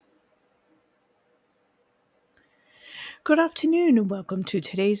Good afternoon and welcome to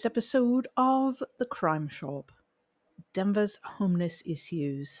today's episode of The Crime Shop. Denver's homeless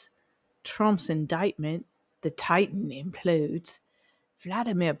issues, Trump's indictment, the Titan implodes,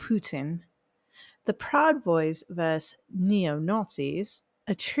 Vladimir Putin, the Proud Boys vs. Neo-Nazis,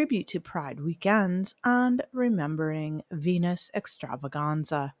 a tribute to Pride weekends, and remembering Venus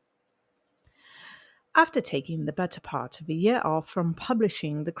Xtravaganza. After taking the better part of a year off from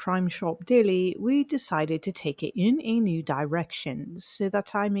publishing the Crime Shop Daily, we decided to take it in a new direction so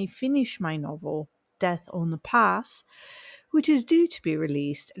that I may finish my novel, Death on the Pass, which is due to be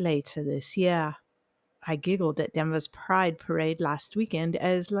released later this year. I giggled at Denver's Pride Parade last weekend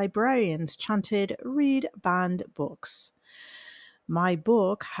as librarians chanted, "Read banned books." My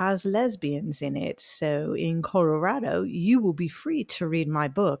book has lesbians in it, so in Colorado, you will be free to read my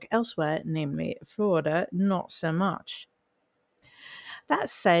book. Elsewhere, namely Florida, not so much. That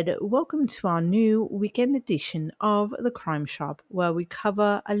said, welcome to our new weekend edition of The Crime Shop, where we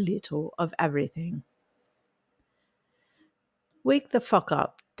cover a little of everything. Wake the fuck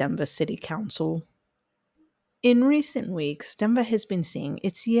up, Denver City Council. In recent weeks, Denver has been seeing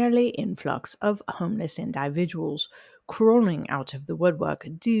its yearly influx of homeless individuals crawling out of the woodwork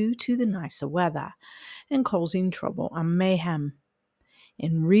due to the nicer weather and causing trouble and mayhem.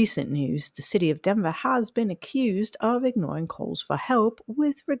 In recent news, the city of Denver has been accused of ignoring calls for help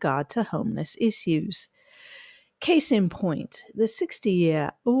with regard to homeless issues. Case in point, the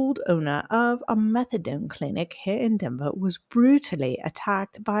 60-year-old owner of a methadone clinic here in Denver was brutally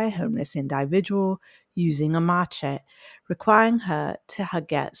attacked by a homeless individual using a machete, requiring her to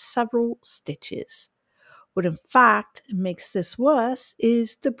get several stitches. What in fact makes this worse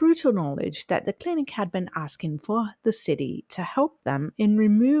is the brutal knowledge that the clinic had been asking for the city to help them in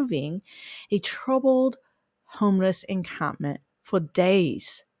removing a troubled homeless encampment for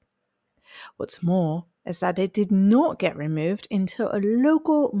days. What's more is that it did not get removed until a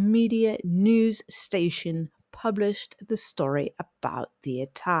local media news station published the story about the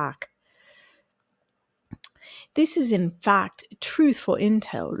attack. This is in fact truthful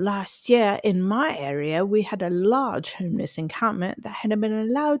intel. Last year in my area, we had a large homeless encampment that had been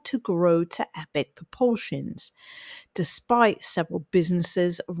allowed to grow to epic proportions, despite several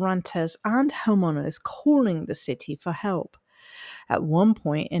businesses, renters, and homeowners calling the city for help. At one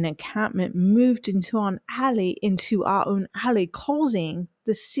point, an encampment moved into our own alley, causing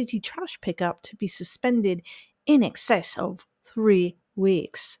the city trash pickup to be suspended in excess of 3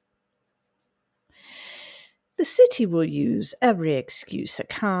 weeks. The city will use every excuse it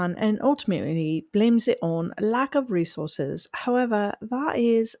can and ultimately blames it on a lack of resources. However, that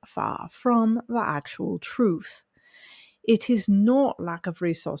is far from the actual truth. It is not lack of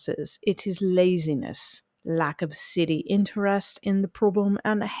resources, it is laziness, lack of city interest in the problem,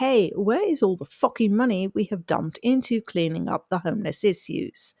 and hey, where is all the fucking money we have dumped into cleaning up the homeless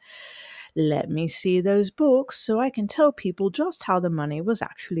issues? Let me see those books so I can tell people just how the money was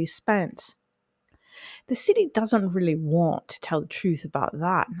actually spent. The city doesn't really want to tell the truth about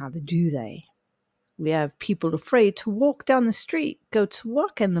that, neither do they. We have people afraid to walk down the street, go to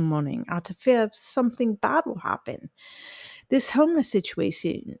work in the morning out of fear of something bad will happen. This homeless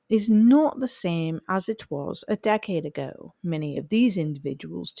situation is not the same as it was a decade ago. Many of these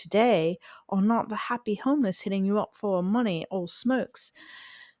individuals today are not the happy homeless hitting you up for money or smokes.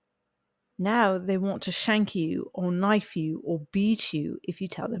 Now they want to shank you or knife you or beat you if you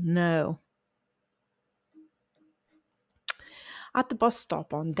tell them no. At the bus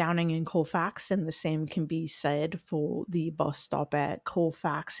stop on Downing and Colfax, and the same can be said for the bus stop at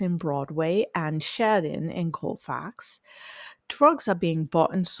Colfax in Broadway and Sheridan in Colfax, drugs are being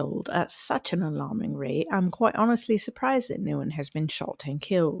bought and sold at such an alarming rate, I'm quite honestly surprised that no one has been shot and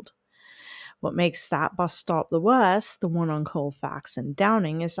killed. What makes that bus stop the worst, the one on Colfax and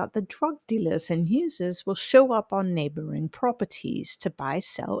Downing, is that the drug dealers and users will show up on neighboring properties to buy,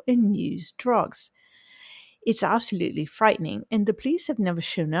 sell, and use drugs. It's absolutely frightening, and the police have never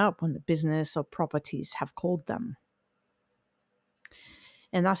shown up when the business or properties have called them.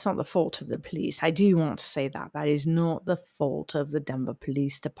 And that's not the fault of the police. I do want to say that. That is not the fault of the Denver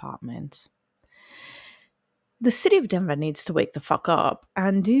Police Department. The city of Denver needs to wake the fuck up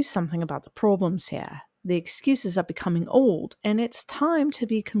and do something about the problems here. The excuses are becoming old, and it's time to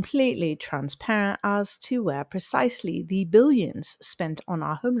be completely transparent as to where precisely the billions spent on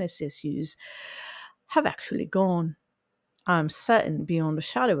our homeless issues have actually gone. I'm certain beyond a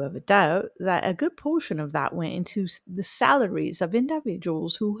shadow of a doubt that a good portion of that went into the salaries of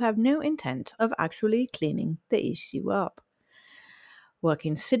individuals who have no intent of actually cleaning the issue up.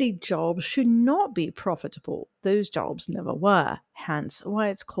 Working city jobs should not be profitable. Those jobs never were, hence why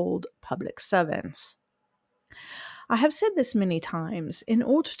it's called public servants. I have said this many times. In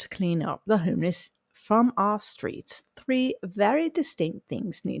order to clean up the homeless from our streets, three very distinct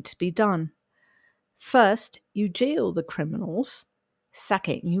things need to be done. First, you jail the criminals.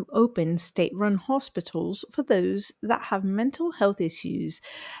 Second, you open state run hospitals for those that have mental health issues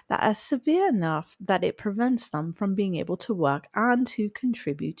that are severe enough that it prevents them from being able to work and to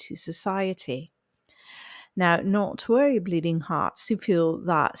contribute to society. Now, not to worry, bleeding hearts, who feel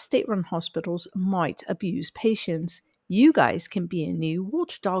that state run hospitals might abuse patients. You guys can be a new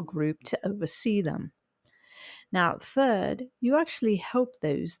watchdog group to oversee them. Now, third, you actually help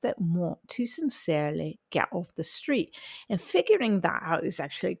those that want to sincerely get off the street. And figuring that out is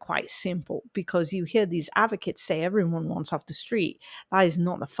actually quite simple because you hear these advocates say everyone wants off the street. That is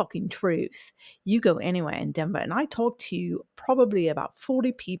not the fucking truth. You go anywhere in Denver, and I talked to probably about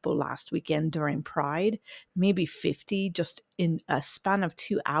 40 people last weekend during Pride, maybe 50 just in a span of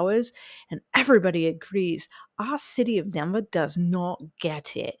 2 hours, and everybody agrees our city of Denver does not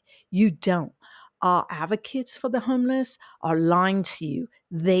get it. You don't. Our advocates for the homeless are lying to you.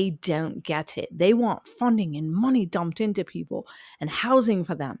 They don't get it. They want funding and money dumped into people and housing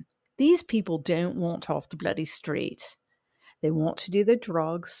for them. These people don't want off the bloody street. They want to do the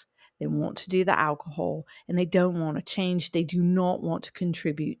drugs, they want to do the alcohol, and they don't want to change. They do not want to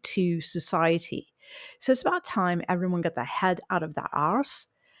contribute to society. So it's about time everyone got their head out of that arse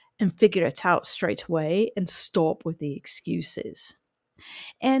and figure it out straight away and stop with the excuses.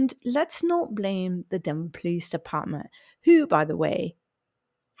 And let's not blame the Denver Police Department, who, by the way,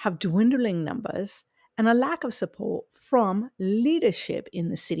 have dwindling numbers and a lack of support from leadership in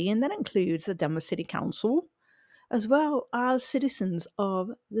the city. And that includes the Denver City Council, as well as citizens of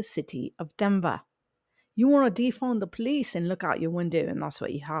the city of Denver. You want to defund the police and look out your window, and that's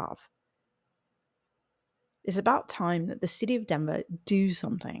what you have. It's about time that the city of Denver do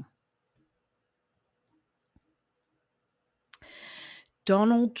something.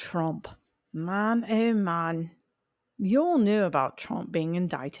 Donald Trump. Man, oh man. You all knew about Trump being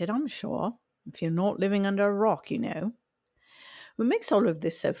indicted, I'm sure. If you're not living under a rock, you know. What makes all of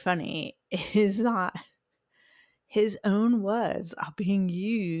this so funny is that his own words are being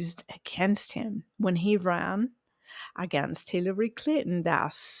used against him. When he ran against Hillary Clinton, there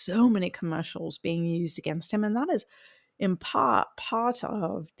are so many commercials being used against him, and that is in part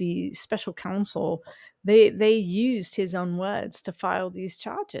of the special counsel. They used his own words to file these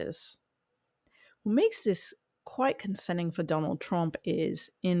charges. What makes this quite concerning for Donald Trump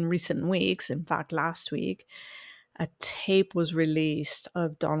is in recent weeks, in fact, last week, a tape was released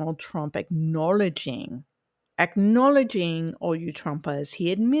of Donald Trump acknowledging, all you Trumpers,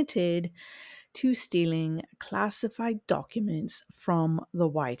 he admitted to stealing classified documents from the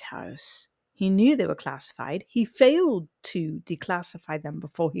White House. He knew they were classified. He failed to declassify them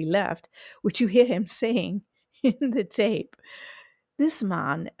before he left, which you hear him saying in the tape. This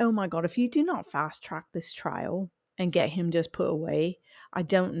man, oh my God, if you do not fast track this trial and get him just put away, I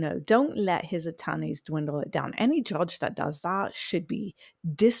don't know. Don't let his attorneys dwindle it down. Any judge that does that should be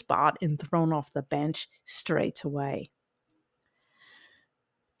disbarred and thrown off the bench straight away.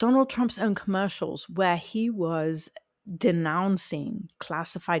 Donald Trump's own commercials, where he was denouncing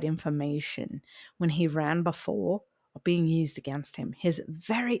classified information when he ran before, are being used against him. His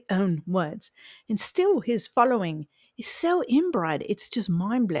very own words. And still his following is so inbred. It's just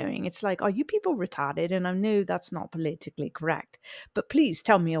mind-blowing. It's like, are you people retarded? And I know that's not politically correct, but please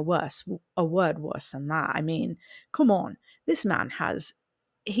tell me a word worse than that. I mean, come on. This man has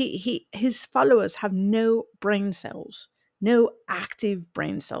his followers have no brain cells, no active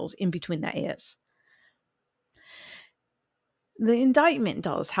brain cells in between their ears. The indictment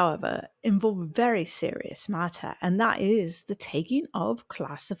does, however, involve a very serious matter, and that is the taking of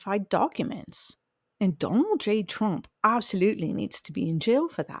classified documents. And Donald J. Trump absolutely needs to be in jail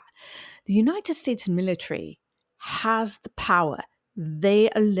for that. The United States military has the power. They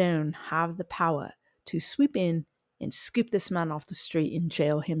alone have the power to sweep in and scoop this man off the street and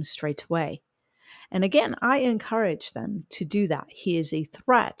jail him straight away. And again, I encourage them to do that. He is a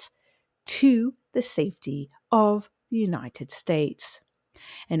threat to the safety of the United States.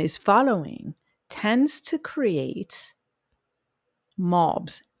 And his following tends to create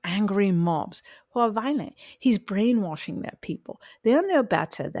mobs, angry mobs who are violent. He's brainwashing their people. They are no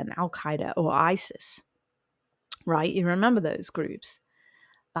better than Al Qaeda or ISIS, right? You remember those groups.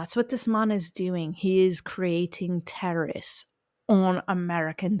 That's what this man is doing. He is creating terrorists on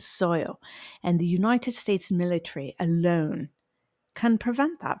American soil. And the United States military alone can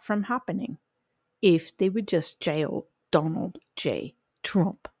prevent that from happening if they would just jail Donald J.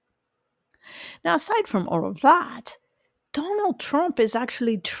 Trump. Now, aside from all of that, Donald Trump is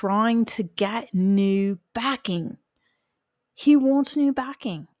actually trying to get new backing. He wants new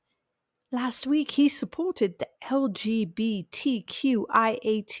backing. Last week, he supported the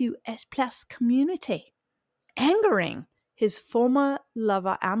LGBTQIA2S plus community, angering his former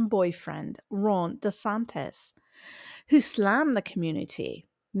lover and boyfriend, Ron DeSantis, who slammed the community.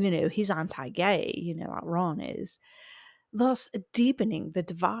 He's anti gay, like Ron is, thus deepening the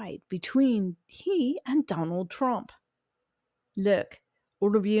divide between he and Donald Trump. Look,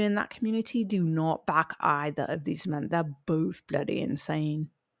 all of you in that community do not back either of these men. They're both bloody insane.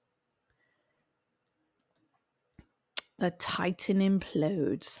 The Titan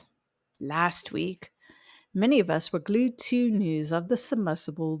implodes. Last week, many of us were glued to news of the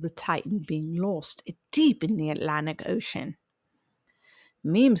submersible, the Titan, being lost deep in the Atlantic Ocean.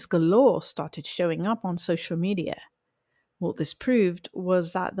 Memes galore started showing up on social media. What this proved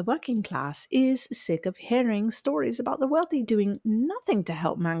was that the working class is sick of hearing stories about the wealthy doing nothing to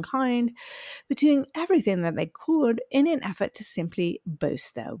help mankind, but doing everything that they could in an effort to simply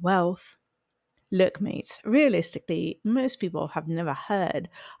boast their wealth. Look, mates, realistically, most people have never heard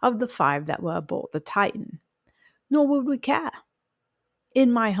of the five that were aboard the Titan, nor would we care.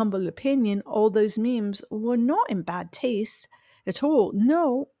 In my humble opinion, all those memes were not in bad taste at all,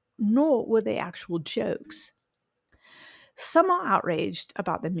 no, nor were they actual jokes. Some are outraged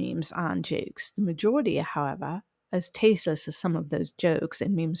about the memes and jokes. The majority, however, as tasteless as some of those jokes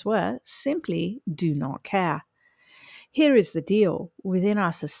and memes were, simply do not care. Here is the deal. Within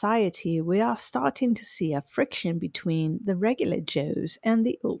our society, we are starting to see a friction between the regular Joes and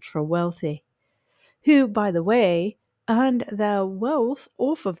the ultra wealthy, who, by the way, earned their wealth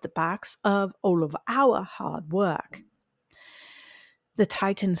off of the backs of all of our hard work. The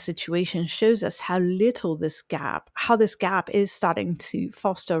Titan situation shows us how this gap is starting to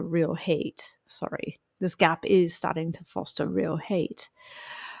foster real hate. This gap is starting to foster real hate.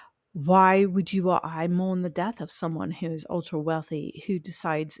 Why would you or I mourn the death of someone who is ultra wealthy, who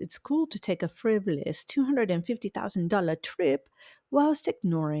decides it's cool to take a frivolous $250,000 trip whilst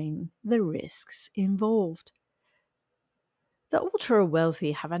ignoring the risks involved? The ultra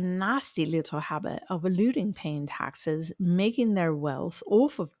wealthy have a nasty little habit of eluding paying taxes, making their wealth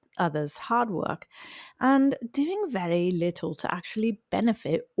off of others' hard work, and doing very little to actually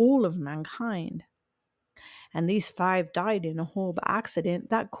benefit all of mankind. And these five died in a horrible accident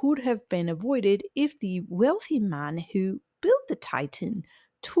that could have been avoided if the wealthy man who built the Titan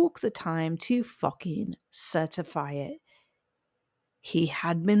took the time to fucking certify it. He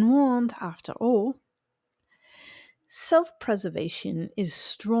had been warned, after all. Self-preservation is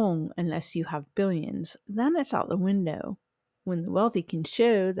strong unless you have billions. Then it's out the window. When the wealthy can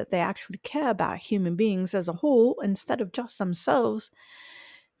show that they actually care about human beings as a whole instead of just themselves,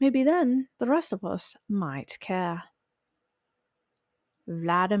 maybe then the rest of us might care.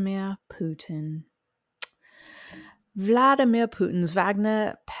 Vladimir Putin. Vladimir Putin's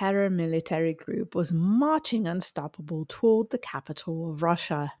Wagner paramilitary group was marching unstoppable toward the capital of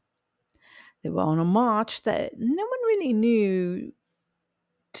Russia. They were on a march that no one really knew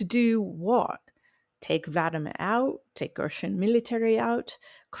to do what. Take Vladimir out, take Russian military out,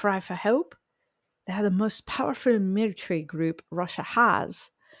 cry for help. They are the most powerful military group Russia has.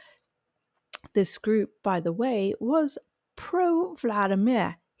 This group, by the way, was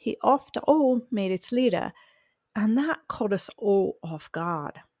pro-Vladimir. He, after all, made its leader, and that caught us all off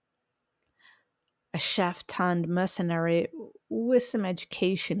guard. A chef turned mercenary with some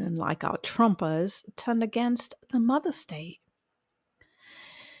education, unlike our Trumpers, turned against the mother state.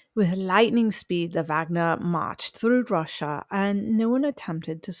 With lightning speed, the Wagner marched through Russia, and no one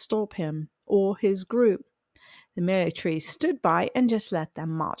attempted to stop him or his group. The military stood by and just let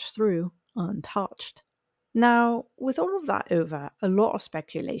them march through untouched. Now, with all of that over, a lot of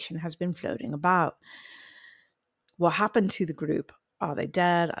speculation has been floating about. What happened to the group? Are they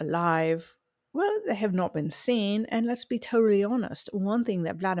dead, alive? Well, they have not been seen, and let's be totally honest, one thing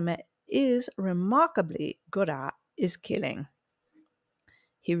that Vladimir is remarkably good at is killing.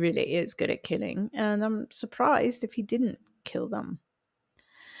 He really is good at killing, and I'm surprised if he didn't kill them.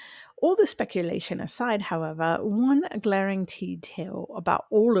 All the speculation aside, however, one glaring detail about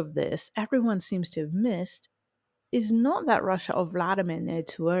all of this everyone seems to have missed is not that Russia or Vladimir need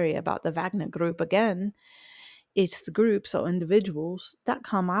to worry about the Wagner group again. It's the groups or individuals that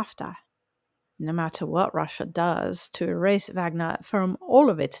come after. No matter what Russia does to erase Wagner from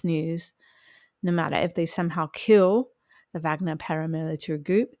all of its news, no matter if they somehow kill the Wagner paramilitary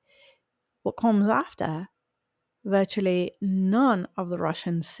group, what comes after? Virtually none of the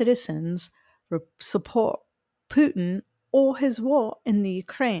Russian citizens support Putin or his war in the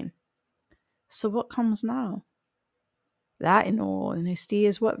Ukraine. So what comes now? That, in all honesty,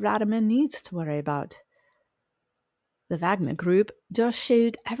 is what Vladimir needs to worry about. The Wagner Group just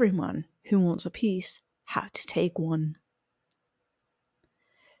showed everyone who wants a piece how to take one.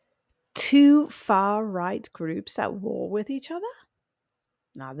 Two far-right groups at war with each other?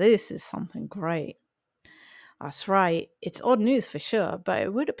 Now this is something great. That's right, it's odd news for sure, but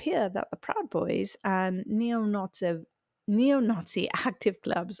it would appear that the Proud Boys and neo-Nazi active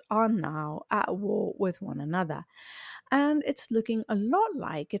clubs are now at war with one another. And it's looking a lot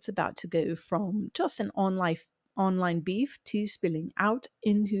like it's about to go from just an online beef to spilling out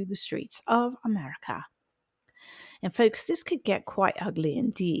into the streets of America. And folks, this could get quite ugly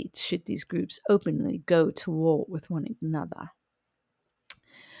indeed should these groups openly go to war with one another.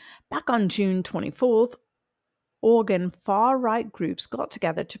 Back on June 24th, Oregon far-right groups got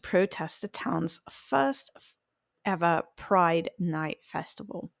together to protest the town's first ever Pride Night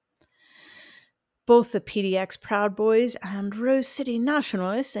Festival. Both the PDX Proud Boys and Rose City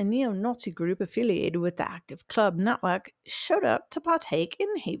Nationalists, a neo-Nazi group affiliated with the Active Club network, showed up to partake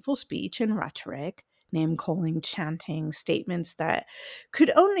in hateful speech and rhetoric, name-calling, chanting, statements that could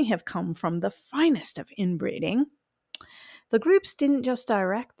only have come from the finest of inbreeding. The groups didn't just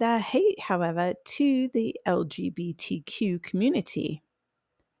direct their hate, however, to the LGBTQ community.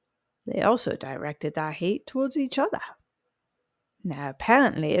 They also directed their hate towards each other. Now,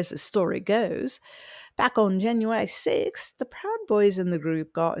 apparently, as the story goes, back on January 6th, the Proud Boys in the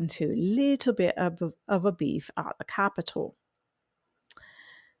group got into a little bit of a beef at the Capitol.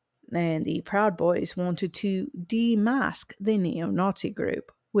 And the Proud Boys wanted to demask the neo-Nazi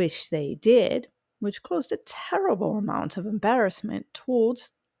group, which they did, which caused a terrible amount of embarrassment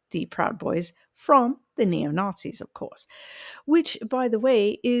towards the Proud Boys from the neo-Nazis, of course, which, by the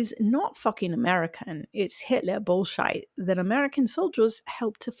way, is not fucking American. It's Hitler bullshit that American soldiers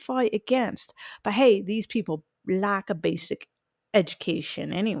helped to fight against. But hey, these people lack a basic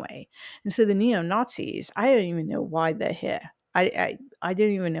education anyway. And so the neo-Nazis, I don't even know why they're here. I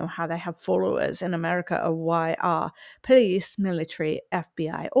don't even know how they have followers in America or why our police, military,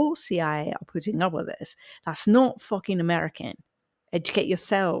 FBI, or CIA are putting up with this. That's not fucking American. Educate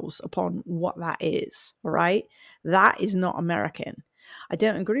yourselves upon what that is, all right? That is not American. I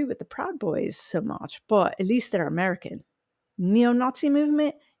don't agree with the Proud Boys so much, but at least they're American. Neo-Nazi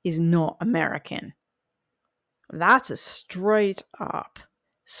movement is not American. That's a straight up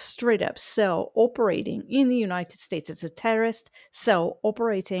cell operating in the United States. It's a terrorist cell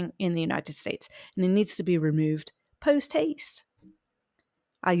operating in the United States, and it needs to be removed post-haste.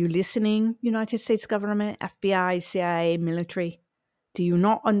 Are you listening, United States government, FBI, CIA, military? Do you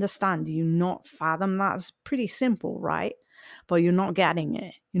not understand? Do you not fathom? That's pretty simple, right? But you're not getting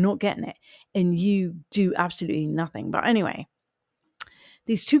it. You're not getting it. And you do absolutely nothing. But anyway,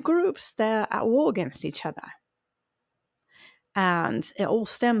 these two groups, they're at war against each other. And it all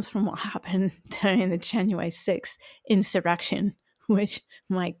stems from what happened during the January 6th insurrection, which,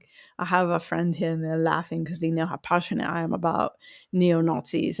 I have a friend here and they're laughing because they know how passionate I am about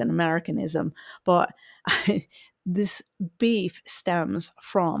neo-Nazis and Americanism. But this beef stems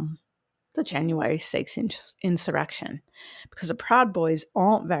from the January 6th insurrection, because the Proud Boys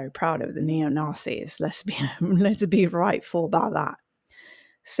aren't very proud of the neo-Nazis. Let's be rightful about that.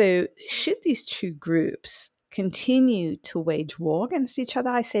 So should these two groups continue to wage war against each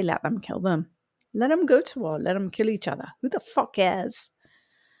other, I say let them kill them. Let them go to war. Let them kill each other. Who the fuck cares?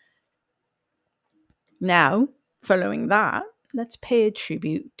 Now, following that, let's pay a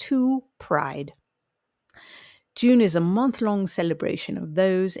tribute to Pride. June is a month-long celebration of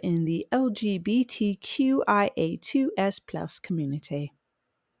those in the LGBTQIA2S+ community.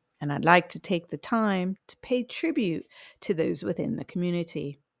 And I'd like to take the time to pay tribute to those within the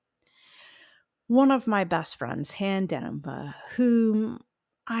community. One of my best friends here in Denver, whom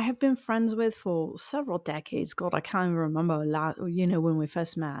I have been friends with for several decades. God, I can't even remember when we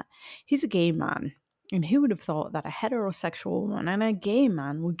first met. He's a gay man. And who would have thought that a heterosexual woman and a gay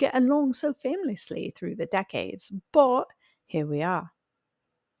man would get along so famously through the decades? But here we are.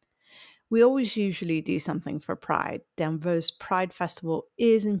 We always usually do something for Pride. Denver's Pride Festival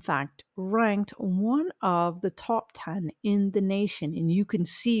is, in fact, ranked one of the top 10 in the nation, and you can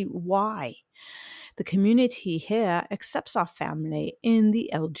see why. The community here accepts our family in the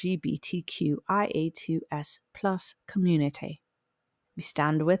LGBTQIA2S+ community. We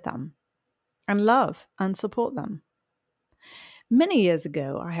stand with them and love and support them. Many years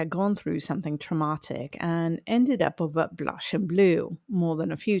ago, I had gone through something traumatic and ended up over blush and blue more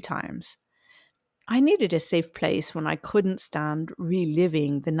than a few times. I needed a safe place when I couldn't stand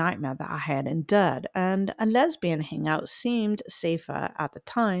reliving the nightmare that I had endured, and a lesbian hangout seemed safer at the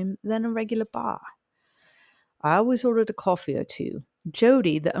time than a regular bar. I always ordered a coffee or two.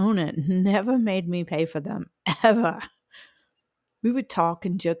 Jody, the owner, never made me pay for them, ever. We would talk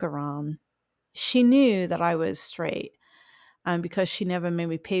and joke around. She knew that I was straight, and because she never made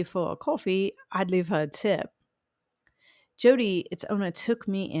me pay for a coffee, I'd leave her a tip. Jody, its owner, took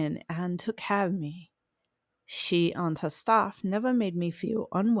me in and took care of me. She and her staff never made me feel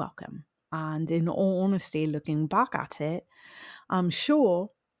unwelcome. And in all honesty, looking back at it, I'm sure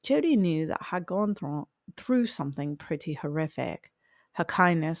Jody knew that I had gone through something pretty horrific. Her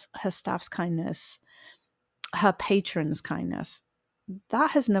kindness, her staff's kindness, her patron's kindness,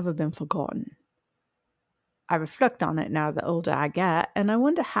 that has never been forgotten. I reflect on it now the older I get, and I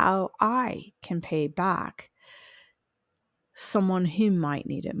wonder how I can pay back someone who might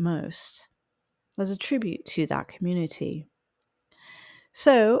need it most as a tribute to that community.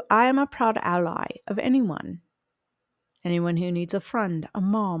 So I am a proud ally of anyone who needs a friend, a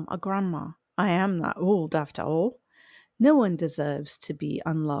mom, a grandma. I am that old after all. No one deserves to be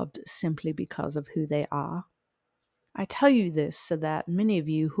unloved simply because of who they are. I tell you this so that many of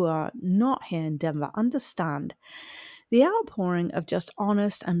you who are not here in Denver understand the outpouring of just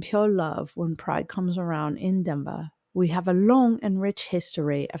honest and pure love when Pride comes around in Denver. We have a long and rich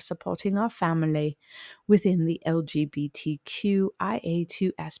history of supporting our family within the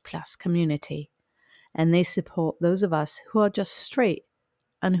LGBTQIA2S+ community, and they support those of us who are just straight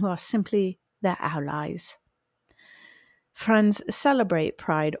and who are simply their allies. Friends, celebrate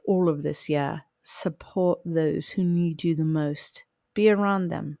Pride all of this year. Support those who need you the most. Be around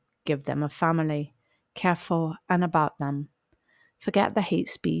them. Give them a family. Care for and about them. Forget the hate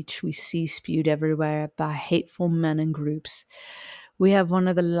speech we see spewed everywhere by hateful men and groups. We have one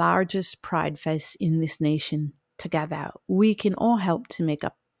of the largest Pride fests in this nation. Together, we can all help to make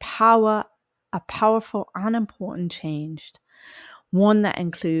a powerful and important change. One that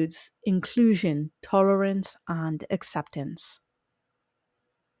includes inclusion, tolerance, and acceptance.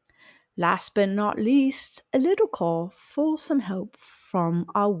 Last but not least, a little call for some help from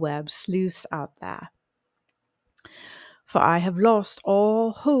our web sleuths out there. For I have lost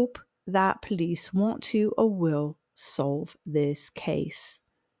all hope that police want to or will solve this case.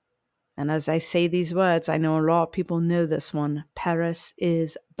 And as I say these words, I know a lot of people know this one. Paris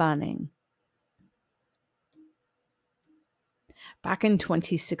is burning. Back in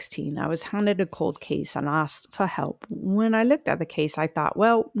 2016, I was handed a cold case and asked for help. When I looked at the case, I thought,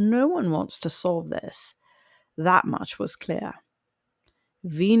 well, no one wants to solve this. That much was clear.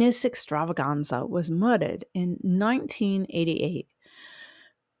 Venus Xtravaganza was murdered in 1988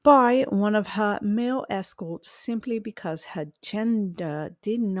 by one of her male escorts simply because her gender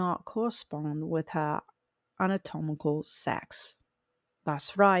did not correspond with her anatomical sex.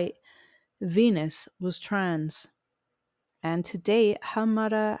 That's right, Venus was trans. And to date, her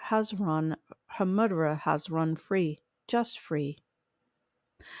murderer has run free, just free.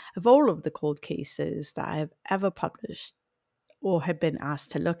 Of all of the cold cases that I have ever published or have been asked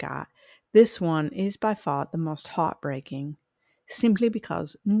to look at, this one is by far the most heartbreaking, simply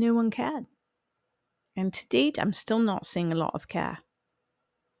because no one cared. And to date, I'm still not seeing a lot of care.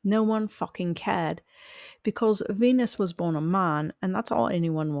 No one fucking cared because Venus was born a man, and that's all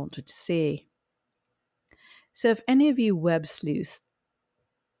anyone wanted to see. So if any of you web sleuths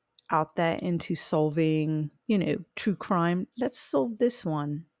out there into solving, true crime, let's solve this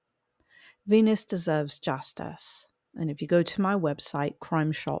one. Venus deserves justice. And if you go to my website,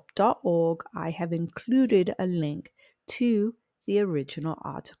 crimeshop.org, I have included a link to the original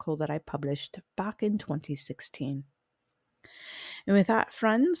article that I published back in 2016. And with that,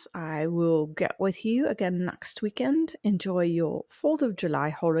 friends, I will get with you again next weekend. Enjoy your 4th of July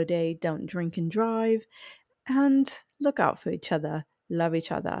holiday. Don't drink and drive. And look out for each other. Love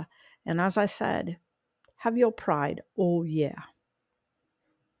each other. And as I said, have your pride all year.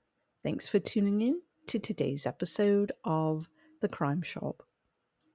 Thanks for tuning in to today's episode of The Crime Shop.